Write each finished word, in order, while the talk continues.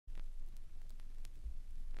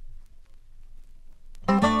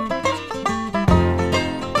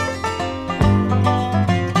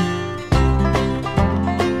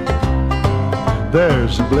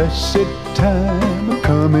There's a blessed time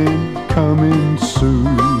coming, coming soon.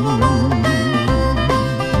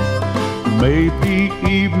 Maybe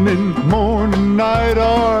evening, morning, night,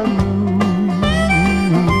 or noon.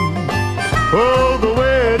 Oh, the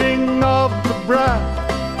wedding of the bride,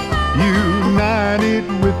 united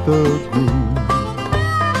with the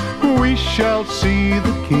groom. We shall see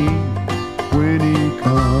the King when he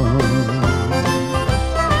comes.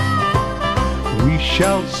 We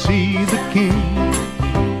shall see the King.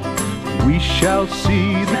 We shall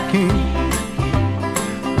see the King.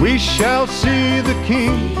 We shall see the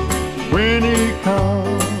King when he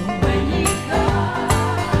comes.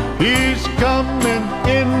 He's coming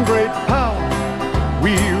in great power.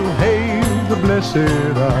 We'll hail the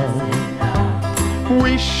blessed hour.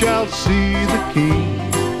 We shall see the King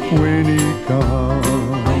when he comes.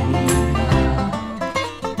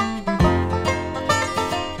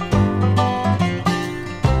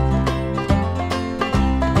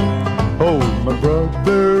 Oh, my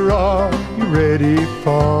brother, are you ready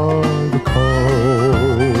for the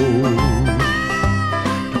call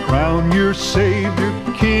to crown your Savior,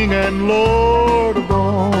 King and Lord of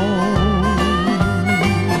all?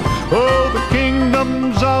 Oh, the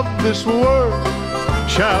kingdoms of this world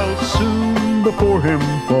shall soon before him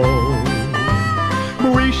fall.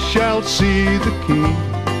 We shall see the King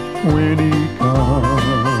when he comes.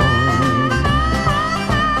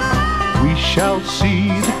 We shall see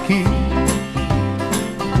the King.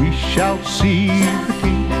 We shall see the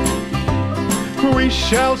King. We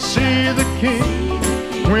shall see the King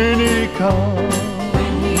when he comes.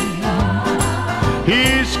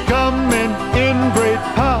 He's coming in great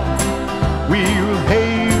power. We'll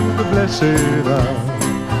hail the blessed hour.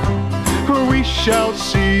 We shall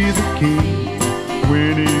see the King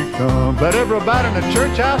when he comes. Let everybody in the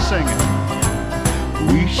church house sing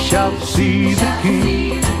it. We shall see the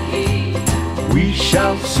King. We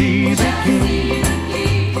shall see the King.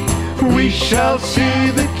 We shall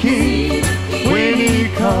see the King when he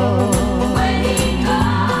comes.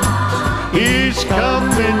 He's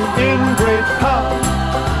coming in great power.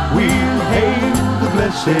 We'll hail the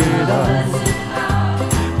blessed hour.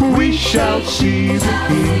 We shall see the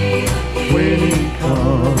King